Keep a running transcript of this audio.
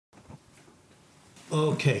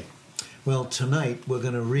Okay. Well, tonight we're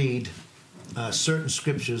going to read certain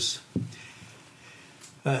scriptures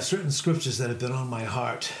that have been on my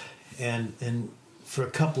heart, and for a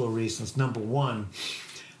couple of reasons. Number one,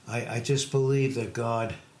 I just believe that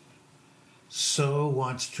God so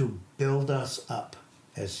wants to build us up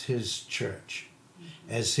as His church,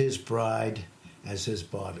 as His bride, as His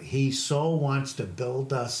body. He so wants to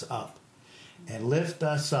build us up and lift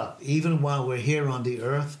us up, even while we're here on the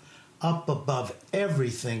earth, up above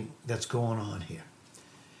everything that's going on here.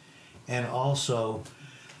 And also,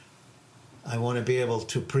 I want to be able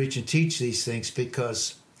to preach and teach these things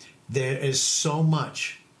because there is so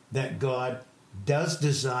much that God does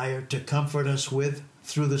desire to comfort us with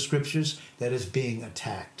through the scriptures that is being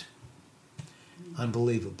attacked.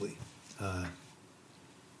 Unbelievably.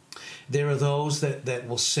 There are those that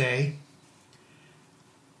will say,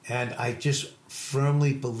 and I just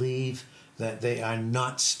firmly believe that they are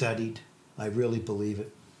not studied. I really believe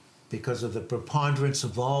it, because of the preponderance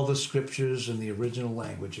of all the scriptures in the original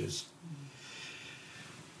languages.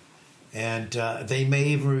 And they may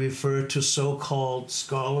even refer to so-called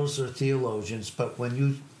scholars or theologians, but when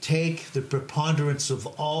you take the preponderance of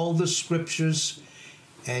all the scriptures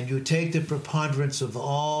and you take the preponderance of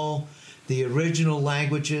all the original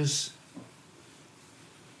languages,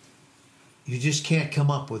 you just can't come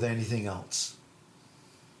up with anything else.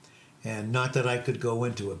 And not that I could go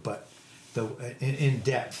into it, but in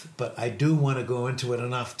depth, but I do want to go into it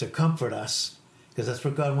enough to comfort us, because that's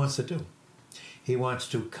what God wants to do. He wants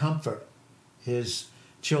to comfort His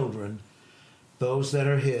children, those that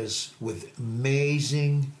are His, with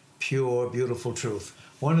amazing, pure, beautiful truth.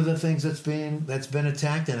 One of the things that's been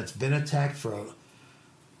attacked, and it's been attacked for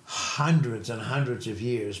hundreds and hundreds of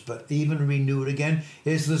years, but even renewed again,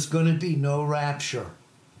 is there's going to be no rapture.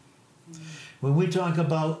 When we talk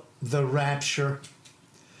about the rapture,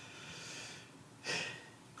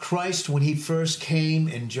 Christ, when He first came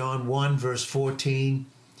in John 1, verse 14,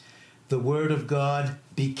 the Word of God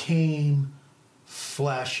became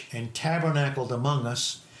flesh and tabernacled among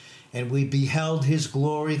us, and we beheld His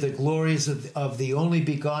glory, the glories of the only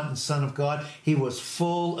begotten Son of God. He was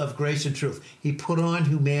full of grace and truth. He put on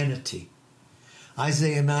humanity.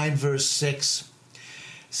 Isaiah 9, verse 6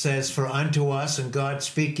 says, "For unto us," and God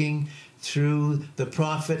speaking through the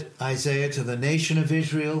prophet Isaiah to the nation of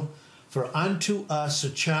Israel, "For unto us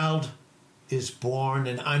a child is born,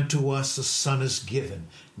 and unto us a son is given."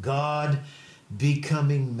 God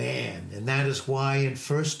becoming man. And that is why in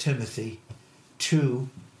 1 Timothy 2,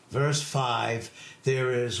 verse 5,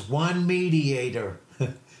 there is one mediator.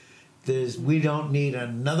 We don't need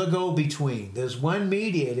another go-between. There's one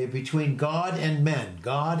mediator between God and men,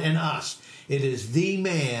 God and us. It is the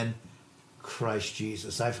man, Christ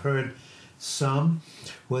Jesus. I've heard some,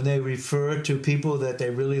 when they refer to people that they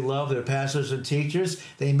really love, their pastors and teachers,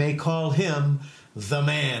 they may call him the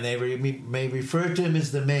man. They may refer to him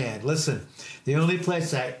as the man. Listen, the only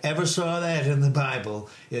place I ever saw that in the Bible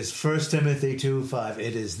is 1 Timothy 2:5.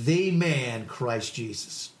 It is the man, Christ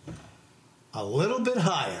Jesus. A little bit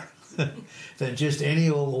higher than just any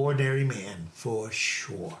old ordinary man, for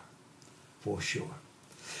sure. For sure.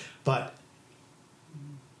 But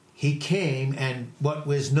He came, and what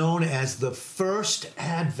was known as the first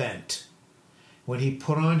advent, when He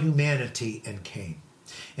put on humanity and came.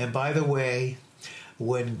 And by the way,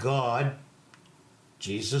 when God,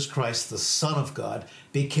 Jesus Christ, the Son of God,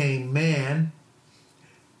 became man,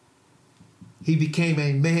 He became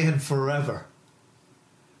a man forever.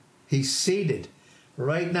 He's seated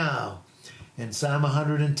right now in Psalm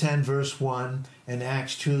 110, verse 1, and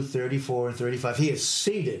Acts 2, 34 and 35. He is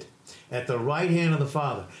seated at the right hand of the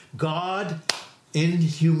Father. God in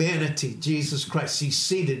humanity, Jesus Christ, He's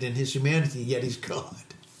seated in His humanity, yet He's God.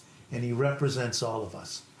 And He represents all of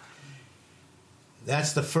us.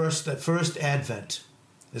 That's that first advent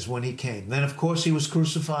is when He came. Then, of course, He was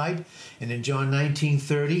crucified. And in John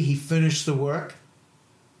 19:30, He finished the work.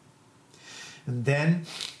 And then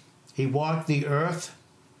He walked the earth.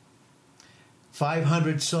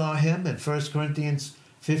 500 saw Him in 1 Corinthians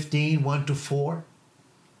 15, 1-4.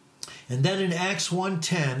 And then in Acts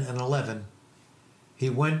 1:10 and 11, He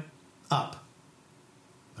went up.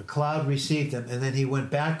 A cloud received Him, and then He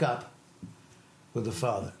went back up with the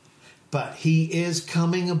Father. But He is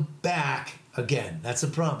coming back again. That's a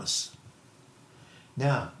promise.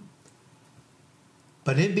 Now,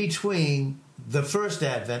 but in between the first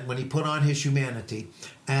advent, when He put on His humanity,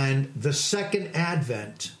 and the second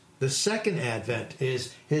advent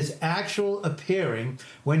is His actual appearing,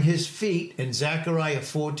 when His feet, in Zechariah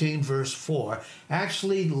 14, verse 4,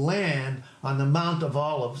 actually land on the Mount of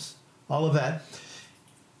Olivet.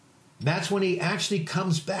 That's when He actually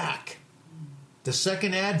comes back. The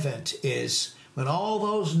second advent is when all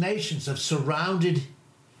those nations have surrounded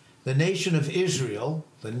the nation of Israel,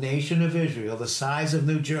 the size of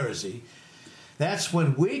New Jersey. That's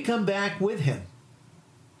when we come back with him.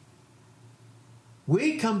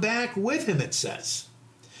 We come back with him, it says.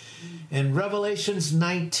 In Revelations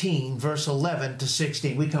 19, verse 11 to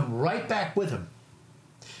 16, we come right back with him.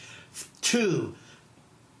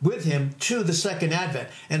 With him to the second advent.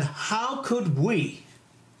 And how could we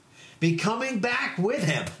be coming back with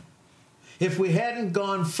him if we hadn't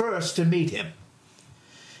gone first to meet him?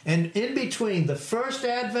 And in between the first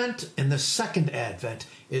advent and the second advent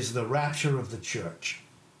is the rapture of the church.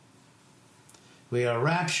 We are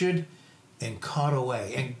raptured and caught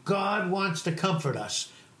away. And God wants to comfort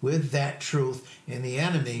us with that truth, and the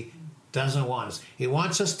enemy doesn't want us. He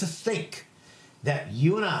wants us to think that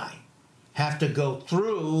you and I have to go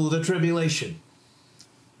through the tribulation.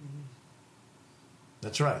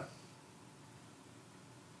 That's right.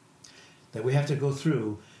 That we have to go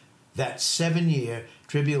through that 7-year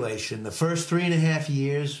tribulation. The first 3.5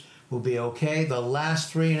 years will be okay. The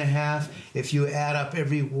last 3.5, if you add up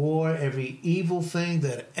every war, every evil thing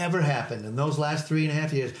that ever happened in those last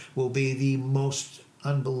 3.5 years, will be the most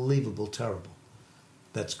unbelievable terrible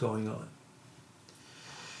that's going on.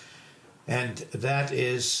 And that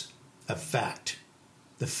is a fact.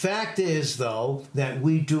 The fact is, though, that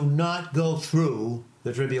we do not go through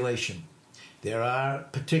the tribulation. There are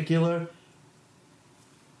particular,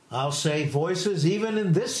 I'll say, voices, even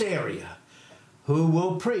in this area, who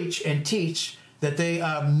will preach and teach that they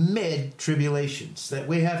are mid-tribulations, that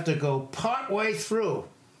we have to go partway through.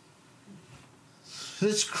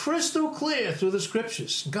 It's crystal clear through the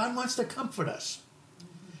scriptures. God wants to comfort us.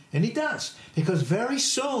 And he does. Because very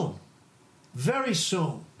soon,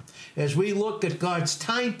 as we look at God's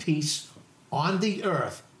timepiece on the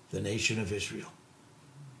earth, the nation of Israel,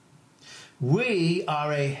 we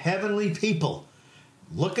are a heavenly people.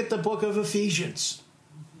 Look at the book of Ephesians.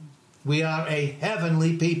 We are a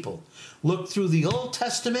heavenly people. Look through the Old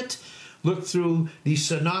Testament. Look through the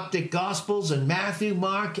Synoptic Gospels and Matthew,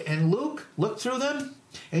 Mark, and Luke. Look through them,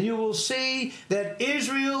 and you will see that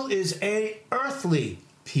Israel is an earthly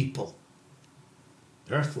people.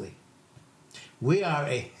 Earthly. We are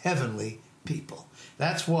a heavenly people.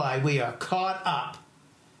 That's why we are caught up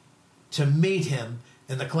to meet him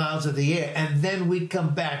in the clouds of the air, and then we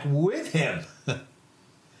come back with him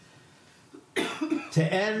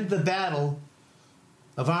to end the battle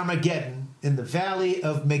of Armageddon in the valley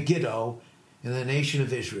of Megiddo in the nation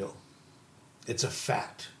of Israel. It's a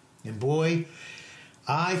fact. And boy,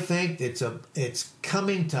 I think it's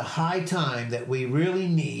coming to high time that we really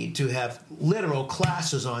need to have literal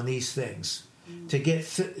classes on these things to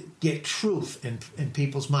get truth in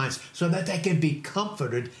people's minds so that they can be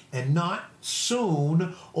comforted and not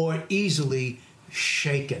soon or easily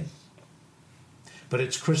shaken. But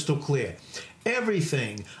it's crystal clear.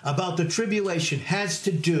 Everything about the tribulation has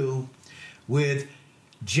to do with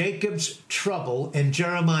Jacob's trouble in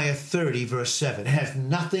Jeremiah 30, verse 7. It has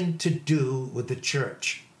nothing to do with the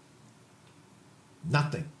church.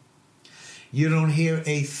 Nothing. You don't hear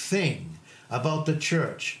a thing about the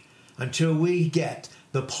church until we get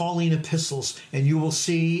the Pauline epistles, and you will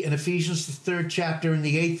see in Ephesians, the 3rd chapter, in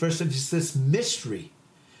the 8th verse, it's this mystery.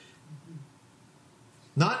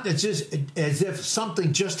 Not as if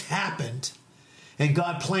something just happened and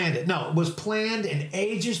God planned it. No, it was planned in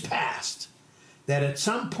ages past that at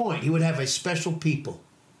some point he would have a special people.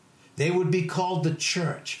 They would be called the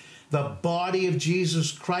church, the body of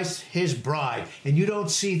Jesus Christ, his bride. And you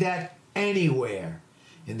don't see that anywhere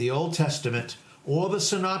in the Old Testament or the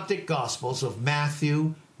Synoptic Gospels of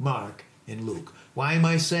Matthew, Mark, and Luke. Why am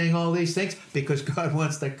I saying all these things? Because God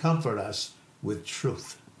wants to comfort us with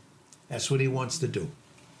truth. That's what he wants to do.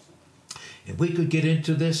 And we could get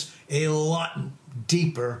into this a lot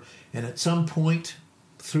deeper, and at some point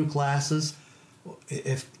through classes,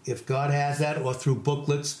 if God has that, or through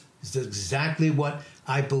booklets, is exactly what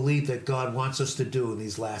I believe that God wants us to do in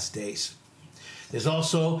these last days. There's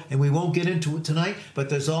also, and we won't get into it tonight, but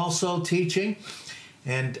there's also teaching,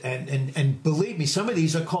 and believe me, some of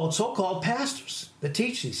these are called so-called pastors that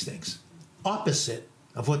teach these things, opposite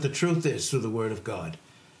of what the truth is through the Word of God.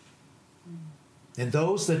 And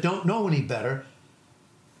those that don't know any better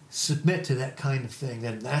submit to that kind of thing.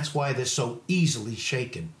 And that's why they're so easily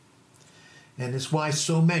shaken. And it's why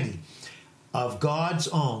so many of God's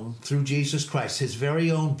own, through Jesus Christ, his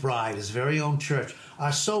very own bride, his very own church,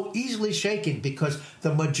 are so easily shaken because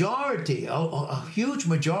the majority, a huge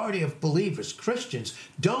majority of believers, Christians,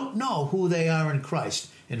 don't know who they are in Christ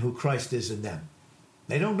and who Christ is in them.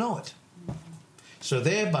 They don't know it. So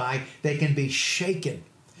thereby, they can be shaken.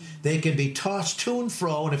 They can be tossed to and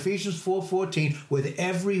fro in Ephesians 4:14 with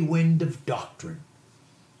every wind of doctrine.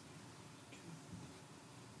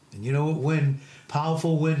 And you know what wind,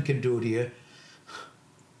 powerful wind can do to you?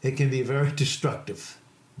 It can be very destructive.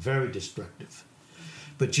 Very destructive.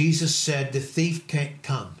 But Jesus said the thief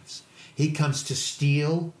comes. He comes to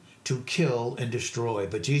steal, to kill, and destroy.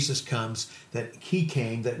 But Jesus comes that he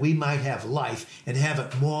came that we might have life and have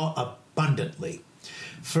it more abundantly.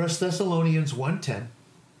 1 Thessalonians 1:10.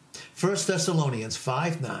 1 Thessalonians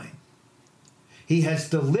 5:9. He has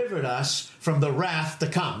delivered us from the wrath to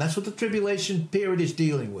come. That's what the tribulation period is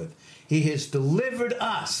dealing with. He has delivered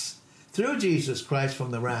us through Jesus Christ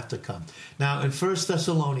from the wrath to come. Now, in 1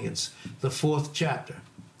 Thessalonians, the 4th chapter,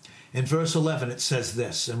 in verse 11, it says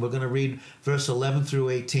this, and we're going to read verse 11 through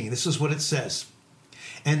 18. This is what it says.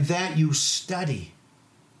 And that you study.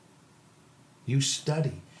 You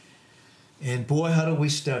study. And boy, how do we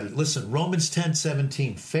study? Listen, Romans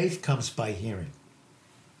 10:17. Faith comes by hearing.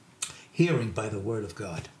 Hearing by the word of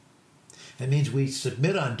God. That means we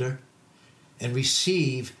submit under and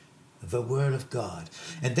receive the word of God.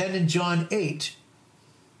 And then in John 8,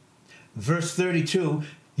 verse 32,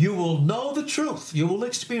 you will know the truth. You will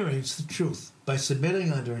experience the truth by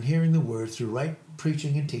submitting under and hearing the word through right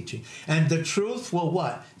preaching and teaching. And the truth will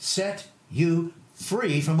what? Set you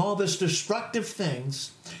free from all this destructive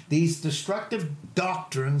things, these destructive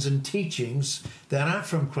doctrines and teachings that aren't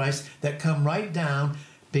from Christ, that come right down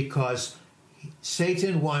because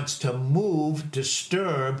Satan wants to move,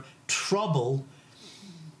 disturb, trouble,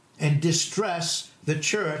 and distress the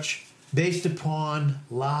church based upon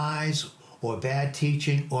lies or bad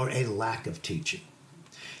teaching or a lack of teaching.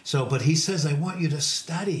 So, but he says, I want you to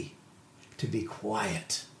study, to be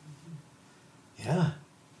quiet. Yeah,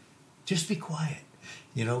 just be quiet.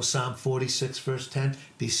 You know, Psalm 46, verse 10,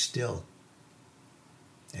 be still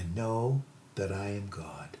and know that I am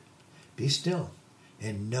God. Be still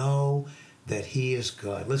and know that he is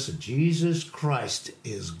God. Listen, Jesus Christ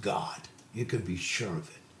is God. You can be sure of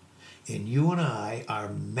it. And you and I are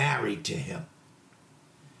married to him.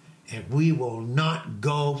 And we will not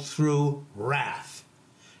go through wrath.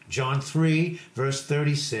 John 3, verse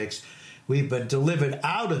 36, we've been delivered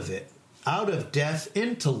out of it, out of death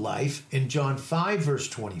into life, in John 5, verse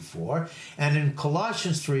 24. And in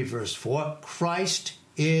Colossians 3, verse 4, Christ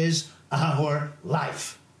is our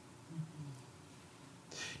life.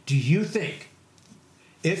 Do you think,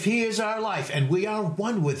 if he is our life and we are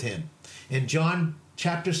one with him, in John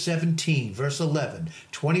chapter 17, verse 11,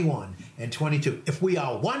 21, and 22, if we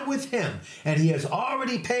are one with him and he has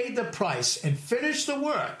already paid the price and finished the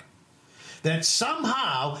work, that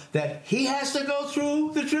somehow that he has to go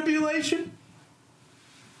through the tribulation?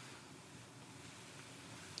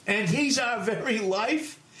 And he's our very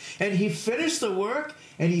life, and he finished the work,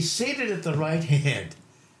 and he's seated at the right hand.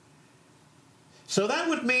 So that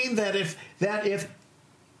would mean that if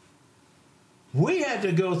we had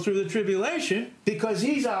to go through the tribulation because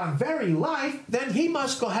he's our very life, then he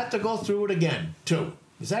must have to go through it again too.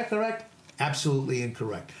 Is that correct? Absolutely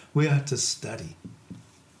incorrect. We have to study,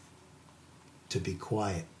 to be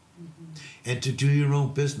quiet, and to do your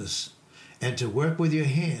own business, and to work with your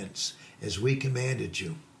hands as we commanded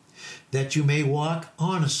you, that you may walk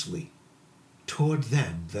honestly toward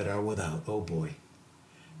them that are without. Oh boy.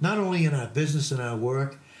 Not only in our business and our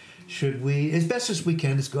work, should we, as best as we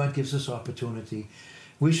can, as God gives us opportunity,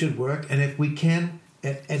 we should work. And if we can,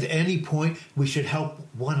 at any point, we should help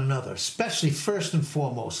one another, especially first and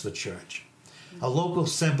foremost the church. A local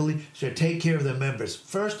assembly should take care of their members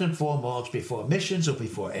first and foremost before missions or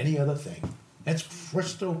before any other thing. That's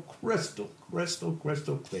crystal clear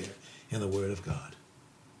in the Word of God.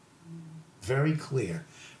 Very clear.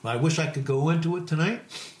 Well, I wish I could go into it tonight,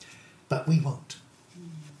 but we won't.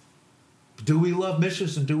 Do we love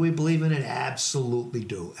missions and do we believe in it? Absolutely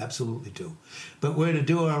do. Absolutely do. But we're to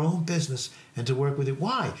do our own business and to work with it.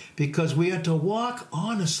 Why? Because we are to walk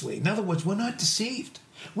honestly. In other words, we're not deceived.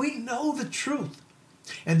 We know the truth.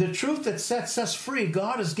 And the truth that sets us free,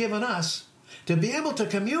 God has given us to be able to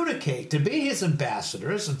communicate, to be his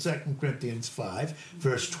ambassadors in 2 Corinthians 5,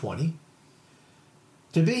 verse 20.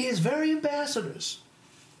 To be his very ambassadors,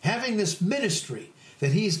 having this ministry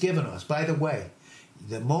that he's given us. By the way,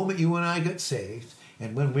 the moment you and I got saved,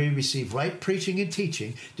 and when we received right preaching and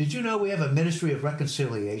teaching, did you know we have a ministry of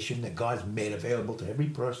reconciliation that God's made available to every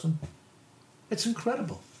person? It's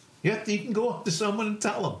incredible. You can go up to someone and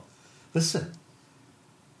tell them, listen,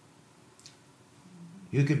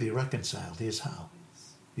 you can be reconciled. Here's how.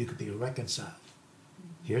 You can be reconciled.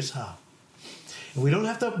 Here's how. And we don't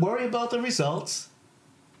have to worry about the results.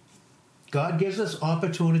 God gives us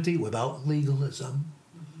opportunity without legalism,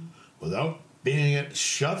 without being it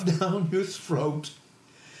shoved down your throat,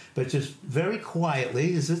 but just very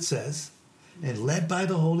quietly, as it says, and led by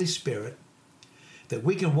the Holy Spirit, that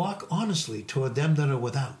we can walk honestly toward them that are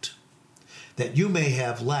without, that you may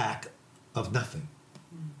have lack of nothing.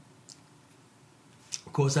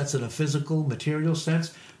 Of course, that's in a physical, material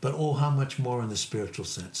sense, but oh, how much more in the spiritual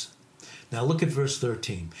sense. Now look at verse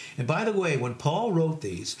 13. And by the way, when Paul wrote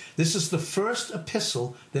these, this is the first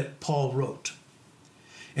epistle that Paul wrote.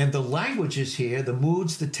 And the languages here, the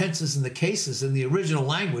moods, the tenses, and the cases in the original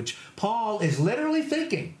language, Paul is literally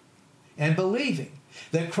thinking and believing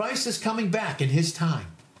that Christ is coming back in his time.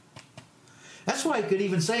 That's why he could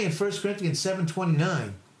even say in 1 Corinthians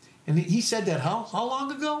 7:29, and he said that how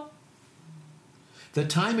long ago? The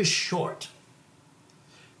time is short.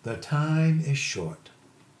 The time is short.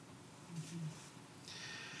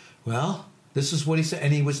 Well, this is what he said.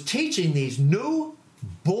 And he was teaching these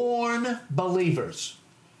new-born believers.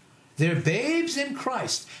 They're babes in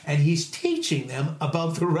Christ. And he's teaching them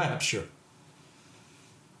about the rapture.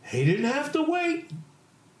 He didn't have to wait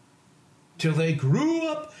till they grew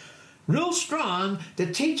up real strong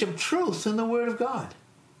to teach them truth in the Word of God.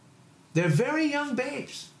 They're very young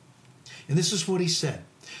babes. And this is what he said.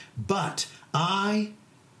 But I,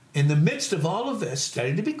 in the midst of all of this,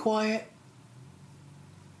 study to be quiet,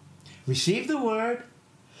 receive the Word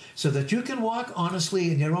so that you can walk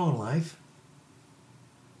honestly in your own life,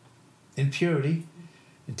 in purity.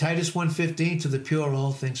 In Titus 1:15, to the pure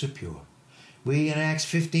all things are pure. We, in Acts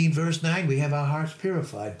 15, verse 9, we have our hearts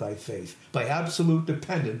purified by faith, by absolute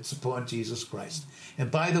dependence upon Jesus Christ.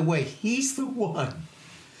 And by the way, he's the one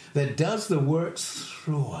that does the works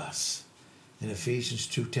through us. In Ephesians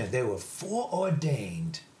 2:10, they were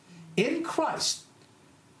foreordained in Christ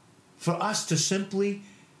for us to simply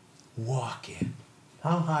walk in.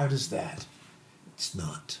 How hard is that? It's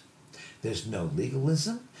not. There's no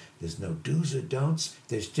legalism. There's no do's or don'ts.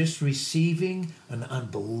 There's just receiving an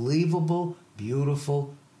unbelievable,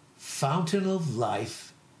 beautiful fountain of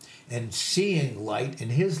life and seeing light in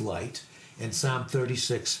his light in Psalm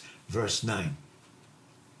 36, verse 9.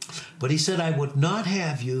 But he said, I would not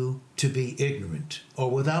have you to be ignorant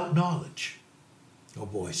or without knowledge. Oh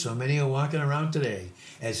boy, so many are walking around today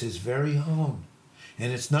as his very own.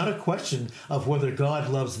 And it's not a question of whether God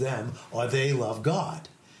loves them or they love God.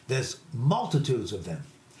 There's multitudes of them,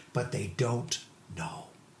 but they don't know.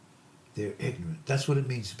 They're ignorant. That's what it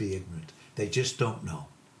means to be ignorant. They just don't know.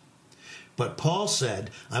 But Paul said,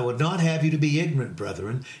 I would not have you to be ignorant,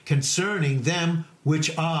 brethren, concerning them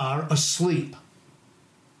which are asleep.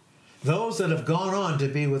 Those that have gone on to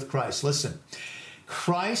be with Christ. Listen,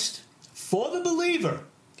 Christ, for the believer,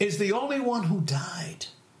 is the only one who died.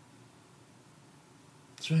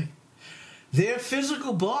 That's right. Their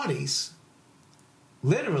physical bodies,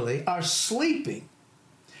 literally, are sleeping,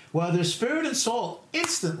 while their spirit and soul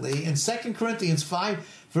instantly, in 2 Corinthians 5,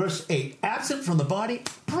 verse 8, absent from the body,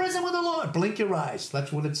 present with the Lord. Blink your eyes.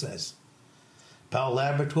 That's what it says. Powell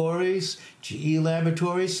Laboratories, GE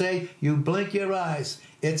Laboratories say, you blink your eyes.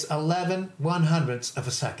 It's 11/100ths of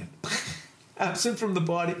a second. Absent from the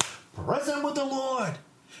body, present with the Lord.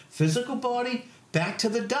 Physical body, back to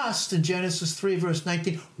the dust in Genesis 3, verse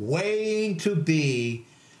 19, waiting to be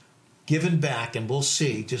given back, and we'll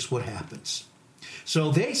see just what happens.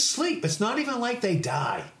 So they sleep. It's not even like they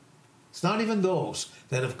die. It's not even those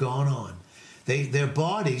that have gone on. Their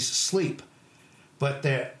bodies sleep, but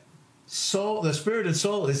their soul, the spirit and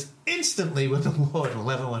soul, is instantly with the Lord in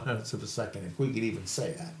 11/100ths of a second, if we could even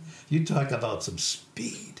say that. You talk about some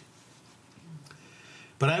speed.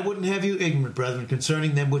 But I wouldn't have you ignorant, brethren,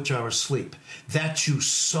 concerning them which are asleep, that you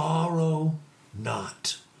sorrow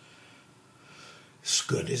not. It's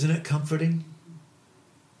good, isn't it comforting?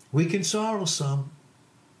 We can sorrow some.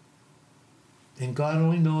 And God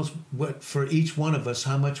only knows what for each one of us,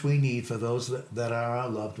 how much we need for those that are our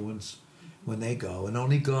loved ones when they go. And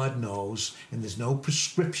only God knows. And there's no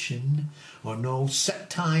prescription or no set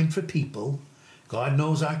time for people. God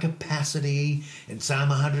knows our capacity. In Psalm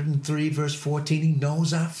 103, verse 14, he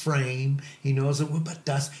knows our frame. He knows that we're but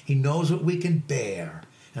dust. He knows what we can bear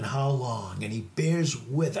and how long. And he bears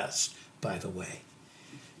with us, by the way.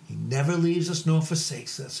 He never leaves us nor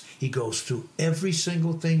forsakes us. He goes through every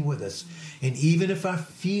single thing with us. And even if our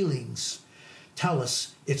feelings tell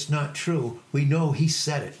us it's not true, we know he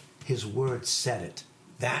said it. His word said it.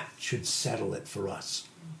 That should settle it for us.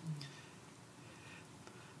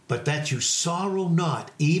 But that you sorrow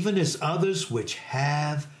not, even as others which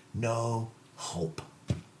have no hope.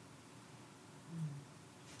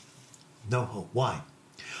 No hope. Why?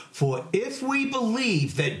 For if we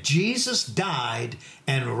believe that Jesus died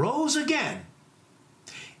and rose again,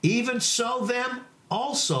 even so them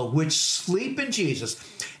also which sleep in Jesus.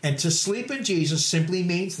 And to sleep in Jesus simply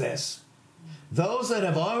means this. Those that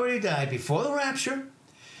have already died before the rapture,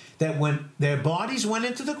 that when their bodies went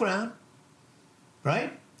into the ground,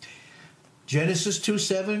 right? Genesis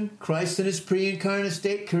 2:7, Christ in his pre-incarnate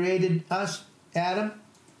state created us, Adam,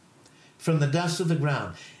 from the dust of the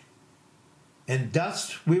ground. And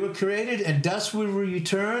dust we were created, and dust we will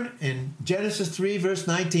return. In Genesis 3, verse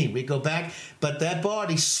 19, we go back, but that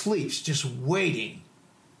body sleeps, just waiting,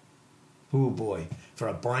 oh boy, for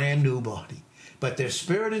a brand new body. But their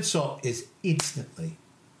spirit and soul is instantly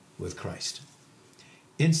with Christ.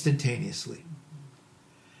 Instantaneously.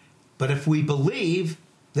 But if we believe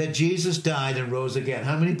that Jesus died and rose again,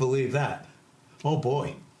 how many believe that? Oh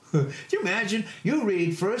boy. Can you imagine? You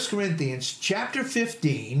read 1 Corinthians chapter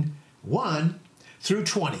 15, 1 through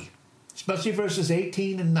 20, especially verses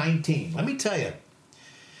 18 and 19. Let me tell you,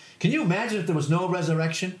 can you imagine if there was no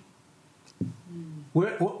resurrection?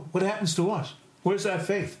 What happens to us? Where's our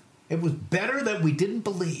faith? It was better that we didn't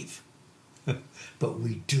believe. But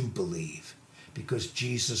we do believe because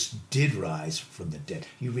Jesus did rise from the dead.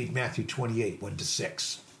 You read Matthew 28, 1 to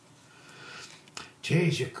 6.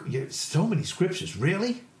 Jeez, you're so many scriptures.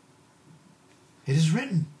 Really? It is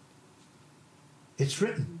written. It's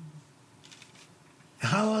written.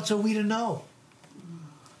 How else are we to know?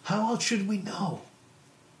 How else should we know?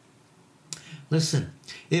 Listen,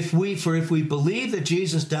 if we believe that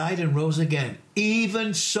Jesus died and rose again,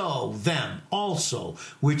 even so them also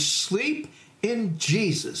which sleep in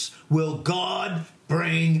Jesus will God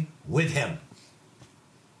bring with him.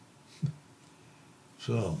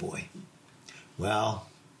 So, oh boy. Well,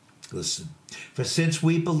 listen. For since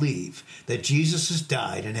we believe that Jesus has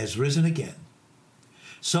died and has risen again,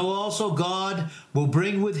 so also God will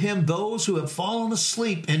bring with him those who have fallen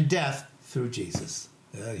asleep in death through Jesus.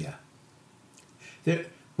 Oh, yeah.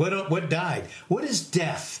 What died? What is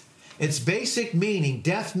death? Its basic meaning,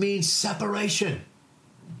 death means separation.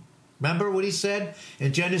 Remember what he said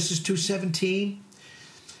in Genesis 2:17?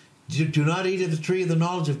 Do not eat of the tree of the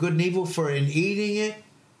knowledge of good and evil, for in eating it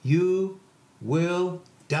you will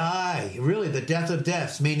die. Really, the death of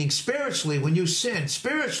deaths, meaning spiritually, when you sin,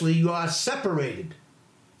 spiritually you are separated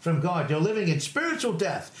from God. You're living in spiritual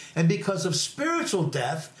death. And because of spiritual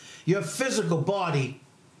death, your physical body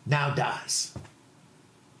now dies.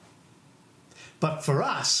 But for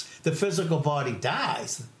us, the physical body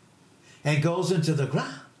dies and goes into the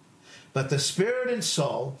ground. But the spirit and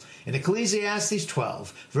soul, in Ecclesiastes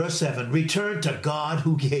 12, verse 7, return to God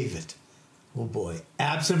who gave it. Oh boy,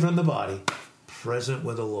 absent from the body, present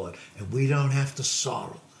with the Lord. And we don't have to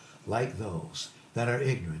sorrow like those that are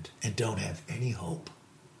ignorant and don't have any hope.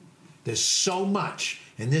 There's so much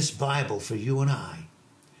in this Bible for you and I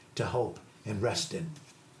to hope and rest in.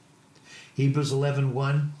 Hebrews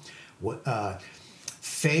 11:1,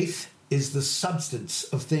 faith is the substance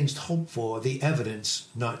of things hoped for, the evidence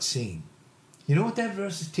not seen. You know what that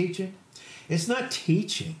verse is teaching? It's not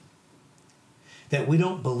teaching that we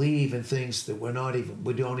don't believe in things that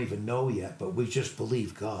we don't even know yet, but we just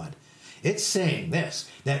believe God. It's saying this,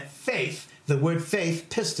 that faith, the word faith,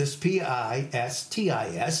 pistis,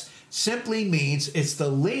 P-I-S-T-I-S, simply means it's the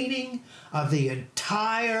leaning of the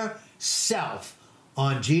entire self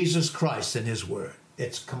on Jesus Christ and his word.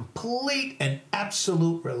 It's complete and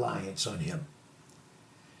absolute reliance on him.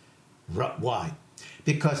 Why?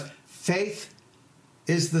 Because faith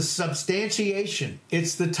is the substantiation.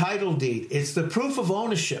 It's the title deed. It's the proof of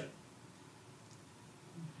ownership.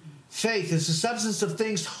 Faith is the substance of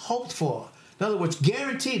things hoped for. In other words,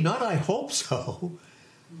 guaranteed, not I hope so.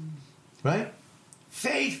 Right?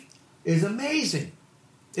 Faith is amazing.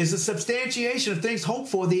 Is the substantiation of things hoped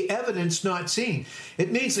for, the evidence not seen.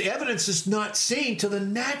 It means the evidence is not seen to the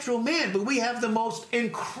natural man, but we have the most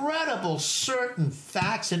incredible certain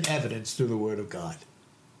facts and evidence through the Word of God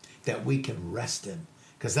that we can rest in.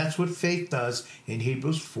 Because that's what faith does in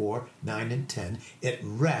Hebrews 4, 9, and 10. It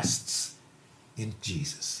rests in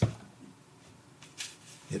Jesus.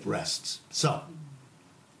 It rests. So,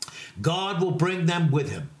 God will bring them with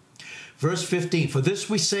him. Verse 15, for this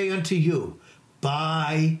we say unto you,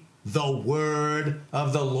 by the word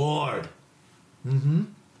of the Lord.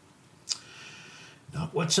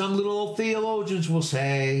 Not what some little old theologians will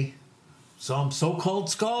say, some so-called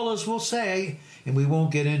scholars will say, and we won't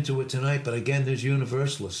get into it tonight, but again, there's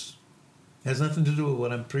universalists. It has nothing to do with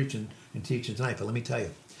what I'm preaching and teaching tonight, but let me tell you,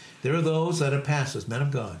 there are those that are pastors, men of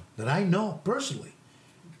God, that I know personally,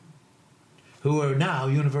 who are now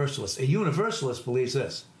universalists. A universalist believes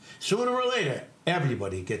this: sooner or later,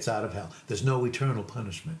 everybody gets out of hell. There's no eternal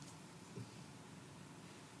punishment.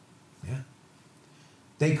 Yeah.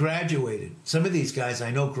 They graduated. Some of these guys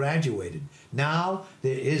I know graduated. Now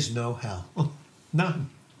there is no hell.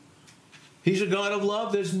 None. He's a God of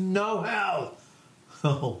love. There's no hell.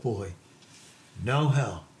 Oh, boy. No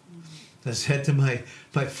hell. I said to my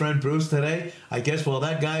friend Bruce today, I guess, well,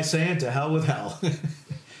 that guy's saying to hell with hell.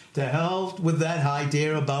 To hell with that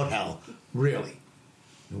idea about hell. Really.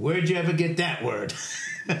 Where'd you ever get that word?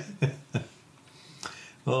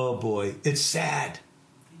 Oh, boy. It's sad.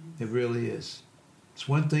 It really is. It's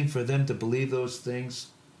one thing for them to believe those things,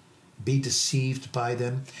 be deceived by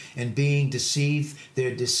them, and being deceived,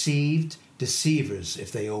 they're deceived deceivers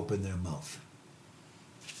if they open their mouth.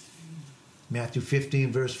 Matthew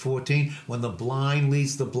 15, verse 14, when the blind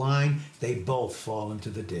leads the blind, they both fall into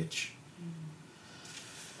the ditch.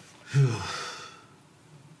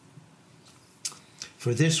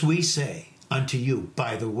 For this we say unto you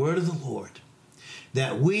by the word of the Lord,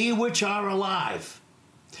 that we which are alive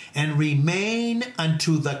and remain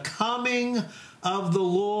unto the coming of the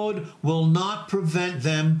Lord will not prevent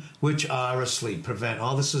them which are asleep. Prevent.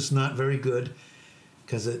 All this is not very good,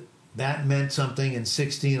 because that meant something in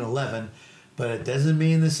 1611, but it doesn't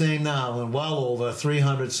mean the same now, and well over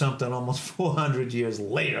 300 something, almost 400 years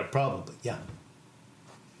later, probably. Yeah.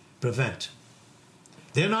 Prevent.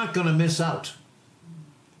 They're not going to miss out.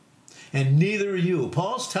 And neither are you.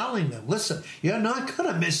 Paul's telling them, listen, you're not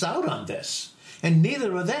going to miss out on this. And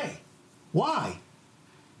neither are they. Why?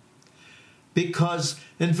 Because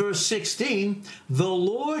in verse 16, the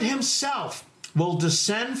Lord himself will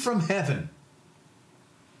descend from heaven.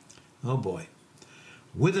 Oh boy.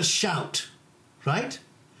 With a shout. Right?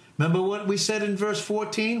 Remember what we said in verse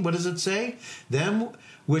 14? What does it say? Them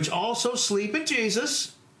which also sleep in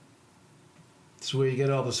Jesus. That's where you get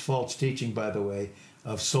all this false teaching, by the way,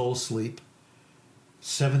 of soul sleep,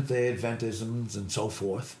 Seventh-day Adventisms, and so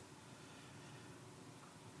forth.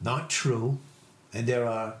 Not true. And there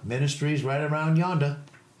are ministries right around yonder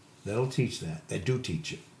that'll teach that. They do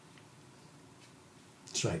teach it.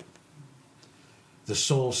 That's right. The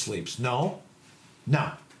soul sleeps. No.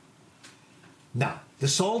 The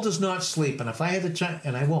soul does not sleep. And if I had the chance,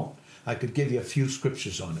 and I won't, I could give you a few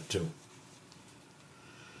scriptures on it too.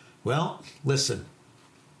 Well, listen.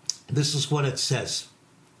 This is what it says.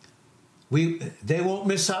 They won't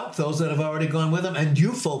miss out, those that have already gone with them, and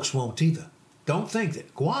you folks won't either. Don't think that.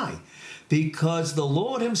 Why? Because the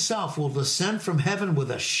Lord himself will descend from heaven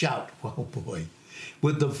with a shout. Oh boy.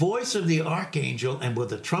 With the voice of the archangel and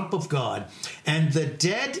with the trump of God, and the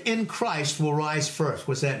dead in Christ will rise first.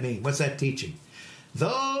 What's that mean? What's that teaching?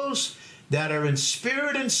 Those that are in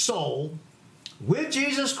spirit and soul with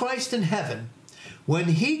Jesus Christ in heaven, when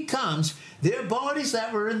he comes, their bodies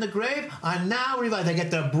that were in the grave are now revived. They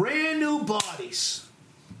get their brand new bodies.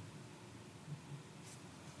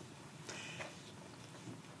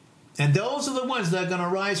 And those are the ones that are going to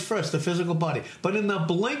rise first, the physical body. But in the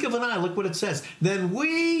blink of an eye, look what it says. Then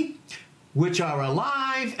we, which are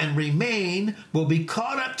alive and remain, will be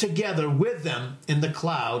caught up together with them in the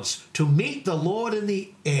clouds to meet the Lord in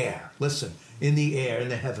the air. Listen, in the air, in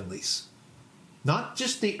the heavenlies. Not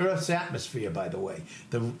just the earth's atmosphere, by the way.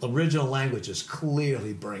 The original languages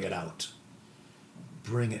clearly bring it out.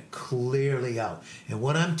 Bring it clearly out. And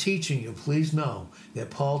what I'm teaching you, please know that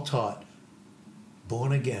Paul taught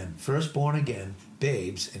born again, first born again,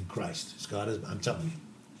 babes in Christ. I'm telling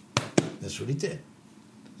you. That's what he did.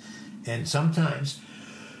 And sometimes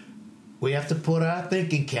we have to put our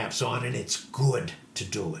thinking caps on, and it's good to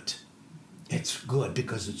do it. It's good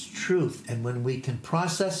because it's truth. And when we can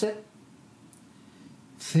process it,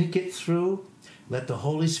 think it through, let the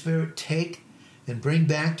Holy Spirit take and bring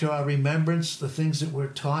back to our remembrance the things that we're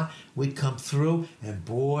taught, we come through, and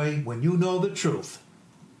boy, when you know the truth,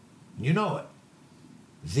 you know it,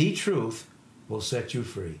 the truth will set you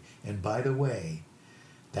free. And by the way,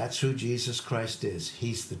 that's who Jesus Christ is.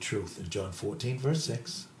 He's the truth. In John 14, verse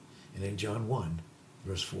 6, and in John 1,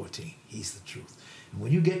 verse 14, he's the truth. And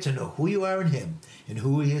when you get to know who you are in him and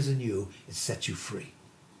who he is in you, it sets you free.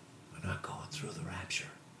 We're not going through the rapture.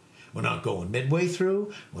 We're not going midway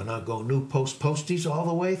through. We're not going new posties all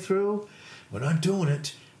the way through. We're not doing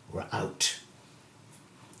it. We're out.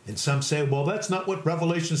 And some say, well, that's not what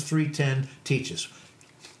Revelations 3:10 teaches.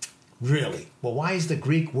 Really? Well, why is the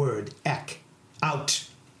Greek word ek, out?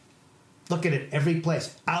 Look at it every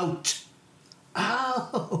place. Out.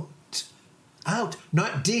 Out. Out.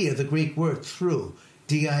 Not dia, the Greek word, through.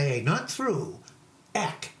 D-I-A. Not through.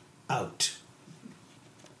 Ek. Out.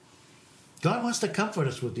 God wants to comfort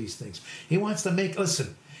us with these things. He wants to make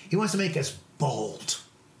us bold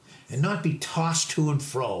and not be tossed to and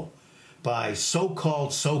fro by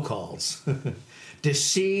so-called so-calls.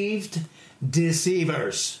 Deceived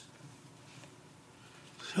deceivers.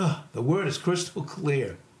 The word is crystal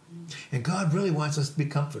clear. And God really wants us to be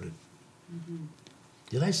comforted.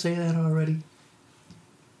 Did I say that already?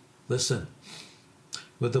 Listen.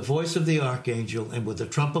 With the voice of the archangel and with the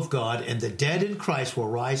trump of God, and the dead in Christ will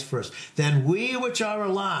rise first. Then we which are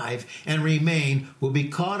alive and remain will be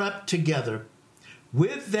caught up together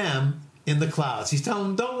with them in the clouds. He's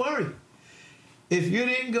telling them, don't worry. If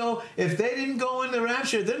they didn't go in the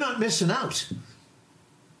rapture, they're not missing out.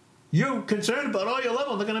 You're concerned about all your loved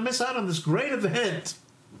ones. They're going to miss out on this great event.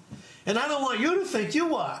 And I don't want you to think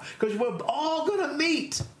you are, because we're all going to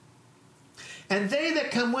meet. And they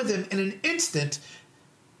that come with him in an instant,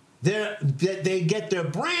 they get their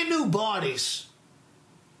brand new bodies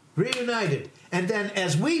reunited. And then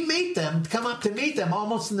as we meet them, come up to meet them,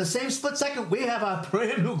 almost in the same split second, we have our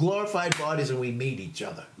brand new glorified bodies and we meet each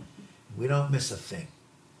other. We don't miss a thing.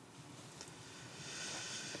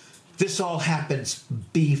 This all happens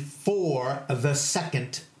before the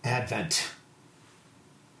second advent.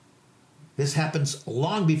 This happens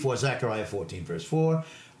long before Zechariah 14, verse 4.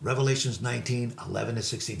 Revelations 19, 11 to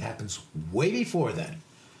 16 happens way before then.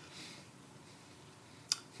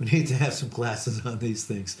 We need to have some classes on these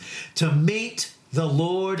things. To meet the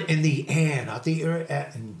Lord in the air, not the earth,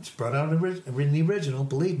 and it's brought out in the original,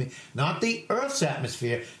 believe me, not the earth's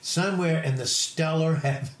atmosphere, somewhere in the stellar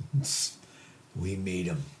heavens, we meet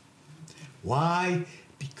him. Why?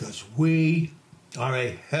 Because we are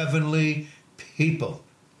a heavenly people,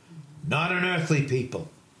 not an earthly people.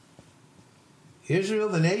 Israel,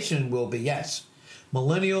 the nation, will be, yes.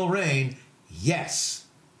 Millennial reign, yes.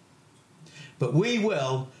 But we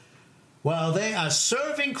will, while they are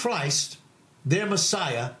serving Christ, their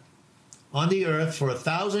Messiah, on the earth for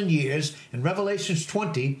 1,000 years, in Revelations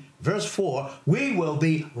 20, verse 4, we will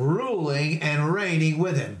be ruling and reigning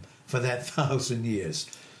with him for that 1,000 years.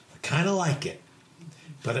 I kind of like it.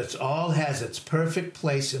 But it all has its perfect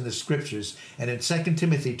place in the Scriptures. And in 2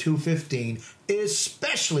 Timothy 2:15,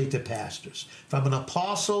 especially to pastors, from an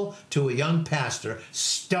apostle to a young pastor,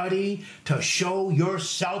 study to show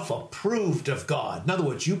yourself approved of God. In other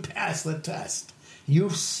words, you pass the test.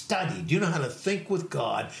 You've studied. You know how to think with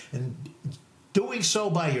God. And doing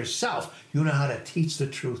so by yourself, you know how to teach the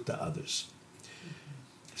truth to others.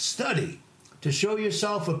 Study to show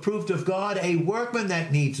yourself approved of God, a workman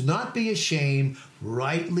that needs not be ashamed,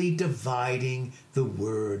 rightly dividing the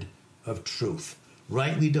word of truth.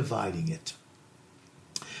 Rightly dividing it.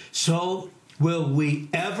 So will we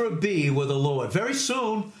ever be with the Lord. Very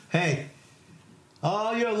soon, hey,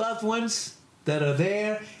 all your loved ones that are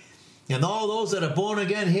there, and all those that are born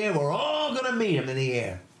again here, we're all going to meet him in the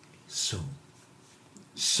air soon.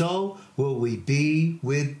 So will we be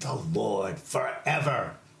with the Lord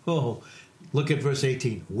forever. Oh, look at verse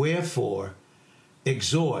 18. Wherefore,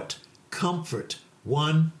 exhort, comfort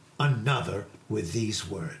one another with these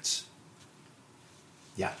words.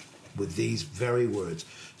 Yeah, with these very words.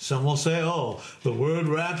 Some will say, oh, the word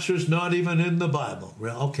rapture is not even in the Bible.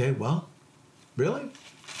 Okay, well, really?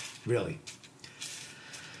 Really?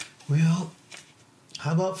 Well,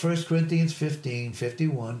 how about 1 Corinthians 15,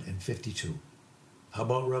 51, and 52? How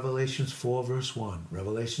about Revelations 4, verse 1?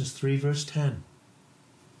 Revelations 3, verse 10?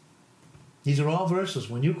 These are all verses.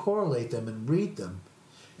 When you correlate them and read them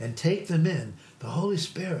and take them in, the Holy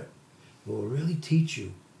Spirit will really teach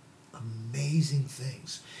you amazing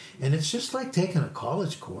things. And it's just like taking a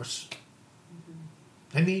college course.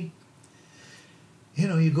 I mean, you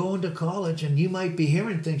know, you go into college and you might be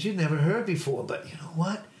hearing things you've never heard before, but you know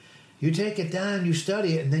what? You take it down, you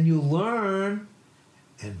study it, and then you learn.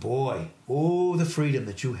 And boy, oh, the freedom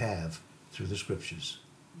that you have through the Scriptures.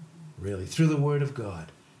 Really, through the Word of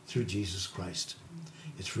God. Through Jesus Christ.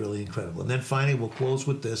 It's really incredible. And then finally, we'll close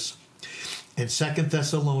with this. In 2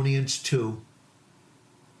 Thessalonians 2,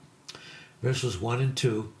 verses 1 and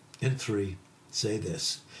 2 and 3, say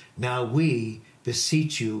this. Now we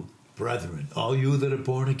beseech you, brethren, all you that are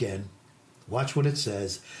born again, watch what it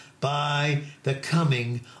says, by the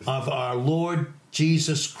coming of our Lord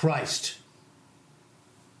Jesus Christ.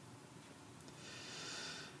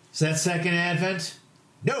 Is that second advent?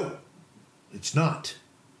 No, it's not.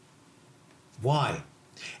 Why?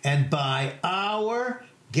 And by our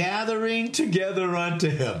gathering together unto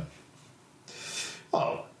him.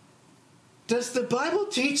 Oh, does the Bible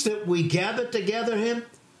teach that we gather together him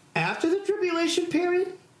after the tribulation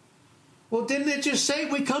period? Well, didn't it just say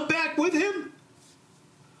we come back with him?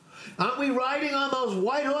 Aren't we riding on those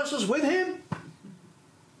white horses with him?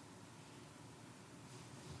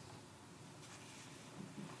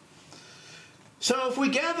 So if we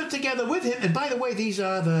gather together with him, and by the way, these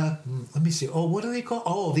are the, let me see, what do they call?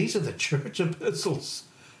 Oh, these are the church epistles.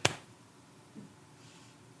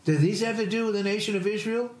 Do these have to do with the nation of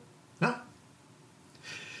Israel? No.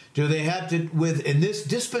 Do they have to, in this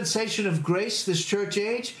dispensation of grace, this church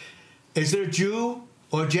age, is there Jew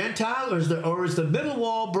or Gentile, or is the middle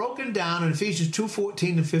wall broken down in Ephesians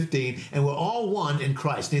 2:14 and 15, and we're all one in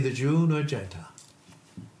Christ, neither Jew nor Gentile?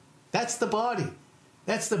 That's the body.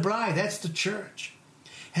 That's the bride. That's the church.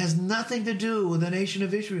 Has nothing to do with the nation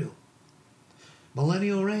of Israel.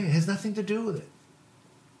 Millennial reign has nothing to do with it.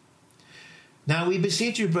 Now we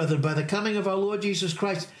beseech you, brethren, by the coming of our Lord Jesus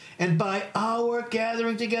Christ, and by our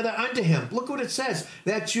gathering together unto him. Look what it says.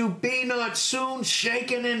 That you be not soon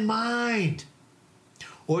shaken in mind,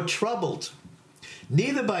 or troubled,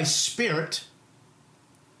 neither by spirit,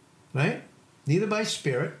 right? Neither by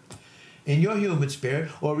spirit, in your human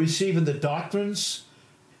spirit, or receiving the doctrines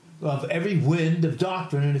of every wind of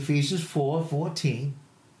doctrine in Ephesians 4:14,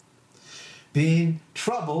 being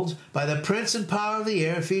troubled by the prince and power of the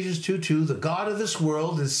air, Ephesians 2:2, the God of this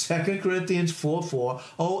world in 2 Corinthians 4:4.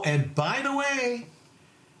 Oh, and by the way,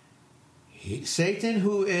 Satan,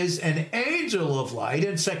 who is an angel of light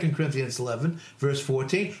in 2 Corinthians 11, verse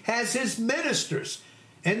 14, has his ministers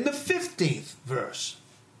in the 15th verse.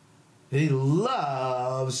 He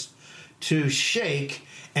loves to shake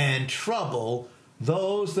and trouble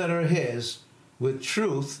those that are his with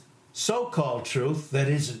truth, so-called truth, that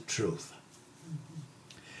isn't truth.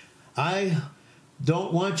 I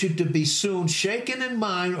don't want you to be soon shaken in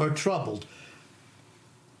mind or troubled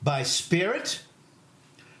by spirit,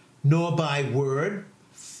 nor by word,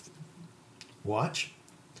 watch,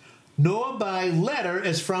 nor by letter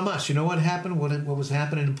as from us. You know what happened, what was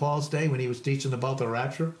happening in Paul's day when he was teaching about the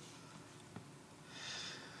rapture?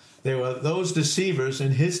 There were those deceivers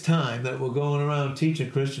in his time that were going around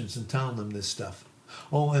teaching Christians and telling them this stuff.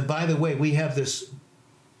 Oh, and by the way, we have this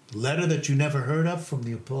letter that you never heard of from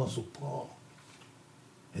the Apostle Paul.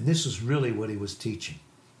 And this is really what he was teaching.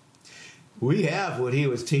 We have what he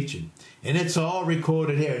was teaching. And it's all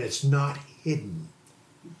recorded here. And it's not hidden.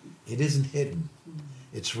 It isn't hidden.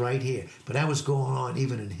 It's right here. But that was going on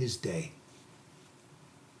even in his day.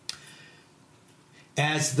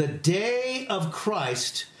 As the day of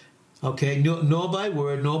Christ, okay, nor by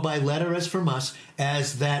word, nor by letter as from us,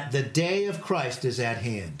 as that the day of Christ is at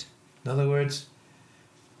hand. In other words,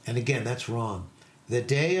 and again, that's wrong. The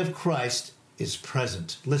day of Christ is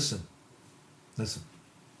present. Listen.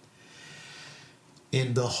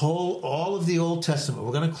 In all of the Old Testament,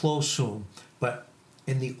 we're going to close soon, but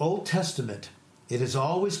in the Old Testament, it is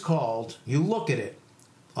always called, you look at it,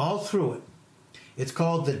 all through it, it's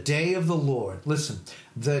called the day of the Lord. Listen,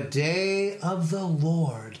 the day of the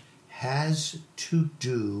Lord has to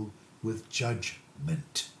do with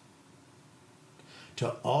judgment.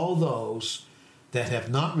 To all those that have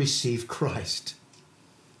not received Christ.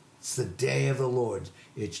 It's the day of the Lord.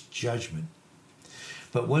 It's judgment.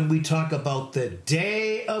 But when we talk about the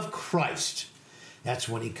day of Christ, that's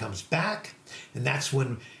when he comes back, and that's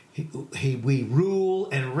when we rule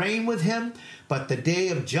and reign with him. But the day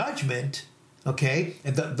of judgment, okay,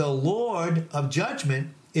 and the Lord of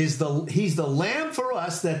judgment he's the Lamb for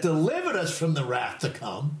us that delivered us from the wrath to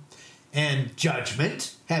come and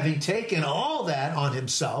judgment, having taken all that on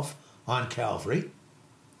himself on Calvary.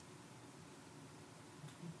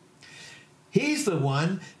 He's the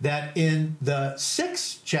one that in the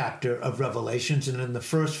 6th chapter of Revelations and in the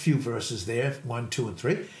first few verses there, 1, 2, and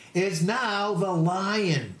 3, is now the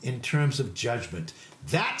lion in terms of judgment.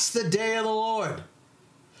 That's the day of the Lord.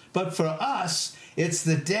 But for us, it's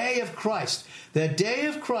the day of Christ. The day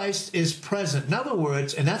of Christ is present. In other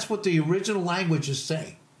words, and that's what the original language is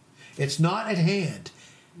saying. It's not at hand.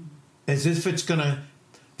 As if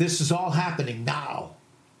this is all happening now.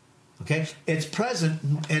 Okay? It's present,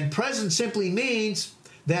 and present simply means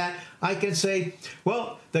that I can say,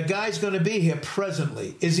 well, the guy's going to be here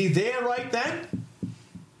presently. Is he there right then?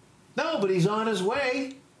 No, but he's on his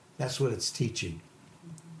way. That's what it's teaching.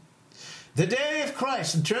 The day of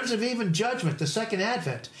Christ, in terms of even judgment, the second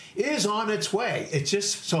advent, is on its way. It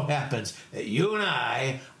just so happens that you and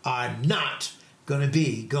I are not going to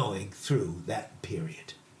be going through that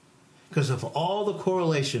period because of all the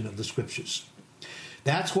correlation of the scriptures.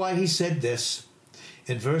 That's why he said this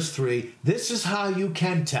in verse 3, this is how you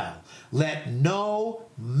can tell. Let no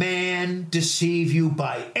man deceive you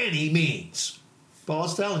by any means.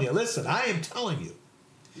 Paul's telling you, listen, I am telling you,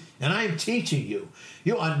 and I am teaching you,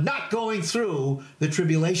 you are not going through the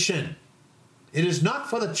tribulation. It is not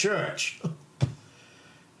for the church.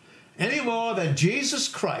 Any more than Jesus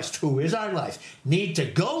Christ, who is our life, need to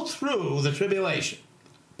go through the tribulation.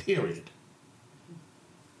 Period.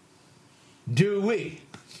 Do we?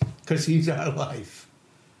 Because he's our life.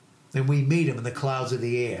 And we meet him in the clouds of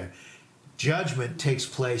the air. judgment takes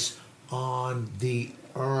place on the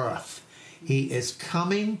earth. He is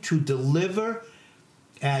coming to deliver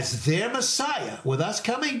as their Messiah, with us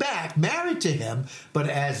coming back, married to him, but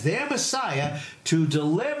as their Messiah, to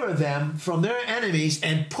deliver them from their enemies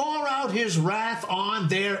and pour out his wrath on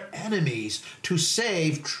their enemies to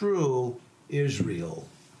save true Israel.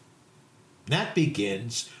 That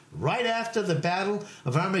begins right after the Battle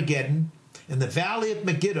of Armageddon in the Valley of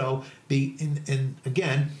Megiddo,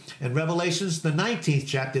 again, in Revelations, the 19th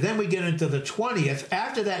chapter. Then we get into the 20th.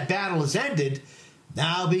 After that battle is ended,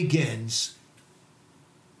 now begins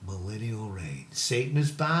millennial reign. Satan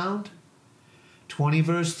is bound. 20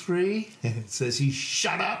 verse 3, and it says he's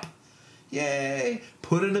shut up. Yay!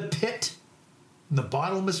 Put in a pit, in the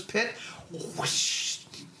bottomless pit. Whoosh.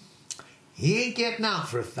 He ain't getting out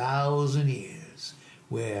for 1,000 years,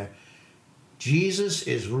 where Jesus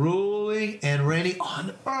is ruling and reigning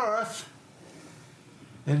on earth.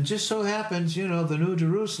 And it just so happens, the New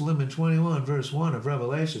Jerusalem in 21 verse 1 of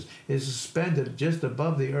Revelations is suspended just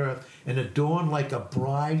above the earth and adorned like a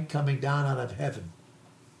bride coming down out of heaven.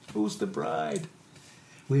 Who's the bride?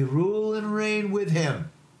 We rule and reign with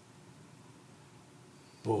him.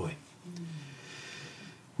 Boy,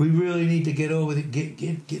 we really need to get over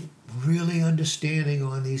get really understanding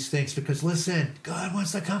on these things, because listen, God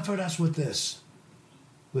wants to comfort us with this.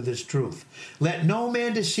 With his truth. Let no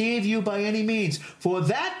man deceive you by any means, for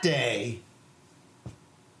that day,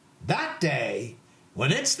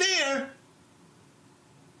 when it's there,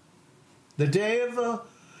 the day of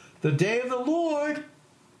the Lord,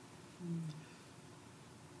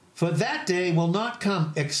 for that day will not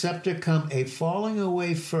come except there come a falling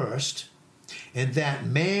away first, and that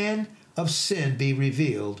man of sin be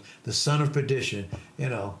revealed, the son of perdition,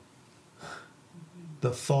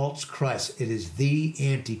 the false Christ. It is the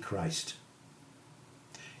Antichrist.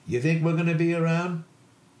 You think we're going to be around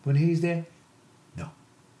when he's there? No.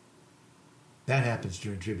 That happens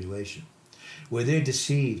during tribulation, where they're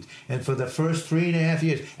deceived. And for the first 3.5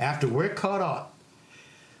 years, after we're caught up,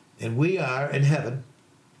 and we are in heaven,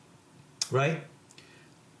 right?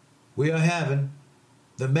 We are having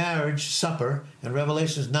the marriage supper in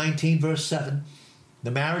Revelations 19, verse 7, the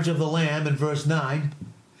marriage of the Lamb in verse 9.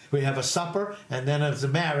 We have a supper, and then there's a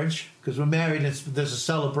marriage, because we're married, and there's a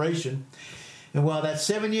celebration. And while that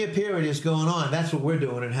 7-year period is going on, that's what we're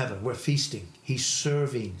doing in heaven. We're feasting. He's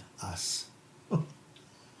serving us.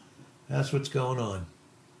 That's what's going on.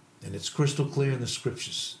 And it's crystal clear in the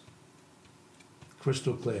scriptures.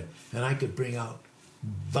 Crystal clear. And I could bring out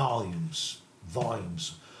volumes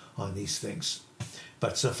on these things.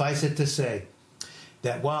 But suffice it to say,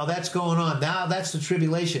 that while that's going on, now that's the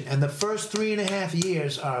tribulation. And the first 3.5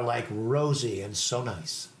 years are like rosy and so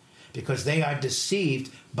nice, because they are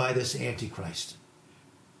deceived by this Antichrist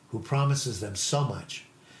who promises them so much.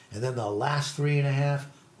 And then the last 3.5,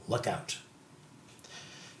 look out.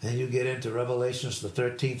 Then you get into Revelations, the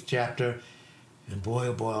 13th chapter, and boy,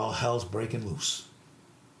 oh boy, all hell's breaking loose.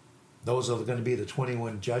 Those are going to be the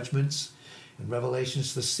 21 judgments in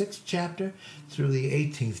Revelations, the 6th chapter through the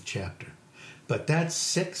 18th chapter. But that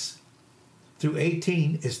 6 through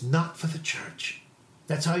 18 is not for the church.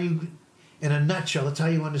 That's how you, in a nutshell, that's how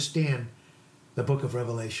you understand the book of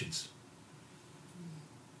Revelations.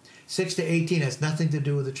 6 to 18 has nothing to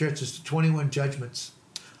do with the church. It's the 21 judgments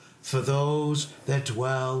for those that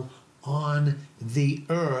dwell on the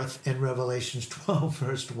earth in Revelations 12,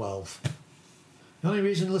 verse 12. The only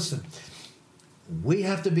reason, listen, we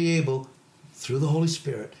have to be able, through the Holy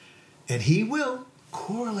Spirit, and he will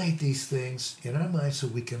correlate these things in our minds so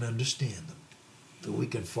we can understand them, so we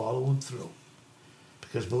can follow them through.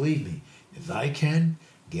 Because believe me, if I can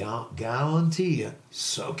guarantee you,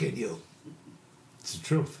 so can you. It's the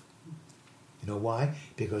truth. You know why?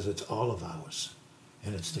 Because it's all of ours,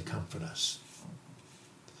 and it's to comfort us.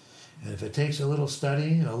 And if it takes a little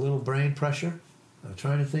studying, a little brain pressure, of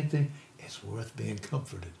trying to think things, it's worth being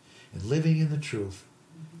comforted and living in the truth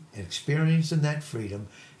and experiencing that freedom,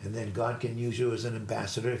 and then God can use you as an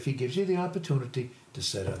ambassador if he gives you the opportunity to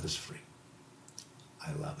set others free.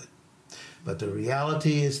 I love it. But the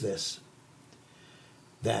reality is this,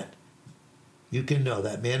 that you can know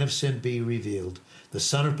that man of sin be revealed, the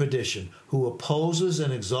son of perdition, who opposes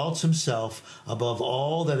and exalts himself above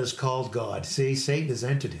all that is called God. See, Satan has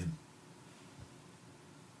entered him.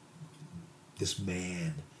 This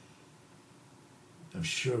man. I'm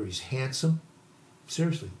sure he's handsome.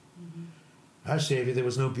 Seriously. Our Savior, there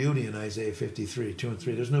was no beauty in Isaiah 53, 2 and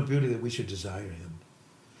 3. There's no beauty that we should desire him.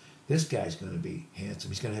 This guy's going to be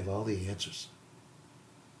handsome. He's going to have all the answers.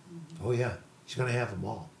 Oh yeah, he's going to have them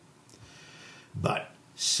all. But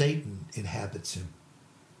Satan inhabits him.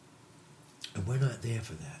 And we're not there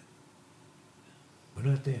for that.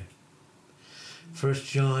 We're not there. 1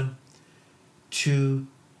 John 2,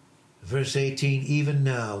 verse 18, even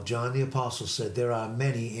now, John the Apostle said, there are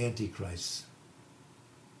many antichrists.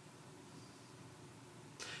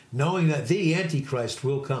 Knowing that the Antichrist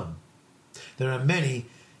will come. There are many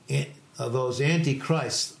of those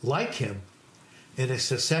antichrists like him in a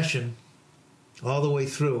succession all the way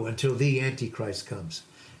through until the Antichrist comes.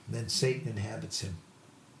 And then Satan inhabits him.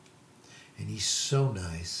 And he's so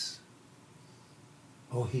nice.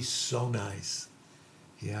 Oh, he's so nice.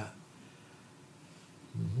 Yeah.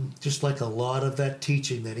 Just like a lot of that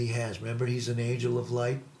teaching that he has. Remember, he's an angel of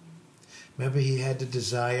light. Remember, he had the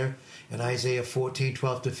desire in Isaiah 14,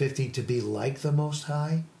 12 to 15 to be like the Most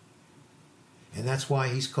High. And that's why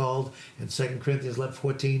he's called in 2 Corinthians 11,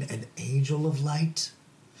 14, an angel of light.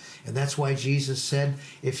 And that's why Jesus said,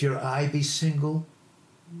 if your eye be single,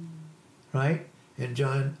 right? In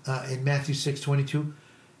Matthew 6, 22,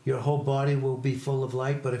 your whole body will be full of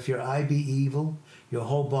light. But if your eye be evil, your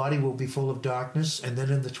whole body will be full of darkness. And then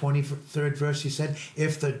in the 23rd verse, he said,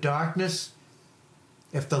 if the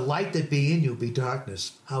light that be in you be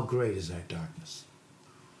darkness, how great is that darkness?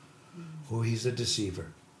 Oh, he's a deceiver.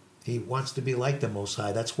 He wants to be like the Most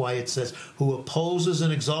High. That's why it says, who opposes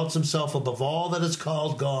and exalts himself above all that is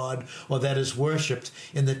called God or that is worshipped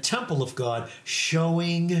in the temple of God,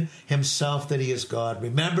 showing himself that he is God.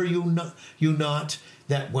 Remember you not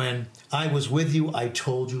that when I was with you, I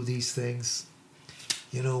told you these things?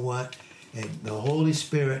 You know what? And the Holy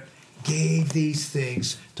Spirit gave these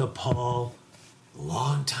things to Paul a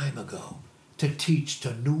long time ago to teach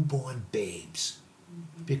to newborn babes.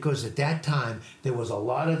 Because at that time, there was a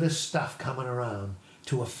lot of this stuff coming around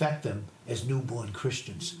to affect them as newborn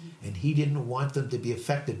Christians. And he didn't want them to be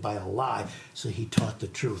affected by a lie, so he taught the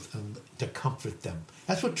truth and to comfort them.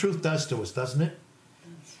 That's what truth does to us, doesn't it?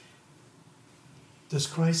 Does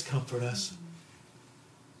Christ comfort us?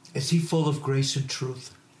 Is he full of grace and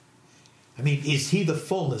truth? I mean, is he the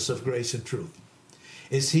fullness of grace and truth?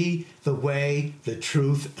 Is he the way, the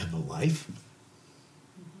truth, and the life?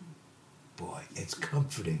 Boy, it's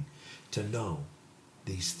comforting to know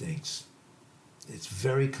these things. It's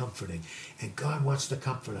very comforting. And God wants to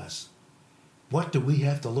comfort us. What do we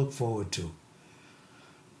have to look forward to?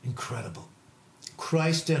 Incredible.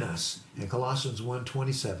 Christ in us, in Colossians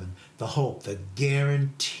 1:27, the hope, the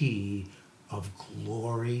guarantee of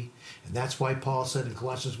glory. And that's why Paul said in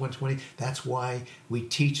Colossians 1:20, that's why we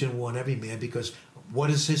teach and warn every man, because what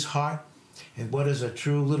is his heart? And what is a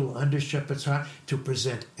true little under-shepherd's heart? To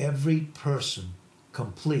present every person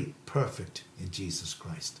complete, perfect in Jesus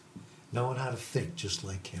Christ. Knowing how to think just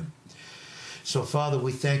like him. So, Father,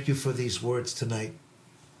 we thank you for these words tonight.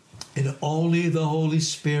 And only the Holy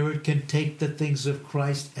Spirit can take the things of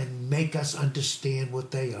Christ and make us understand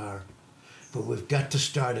what they are. But we've got to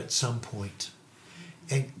start at some point.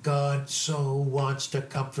 And God so wants to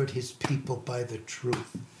comfort his people by the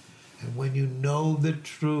truth. And when you know the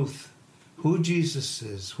truth, who Jesus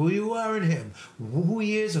is, who you are in him, who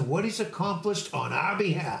he is, and what he's accomplished on our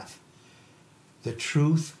behalf, the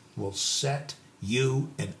truth will set you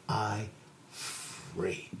and I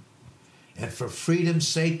free. And for freedom's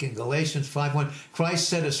sake, in Galatians 5:1, Christ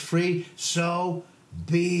set us free, so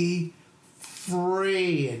be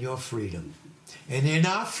free in your freedom. And in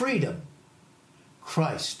our freedom,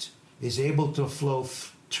 Christ is able to flow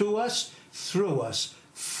to us, through us,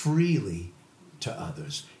 freely to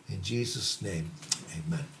others. In Jesus' name,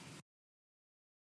 amen.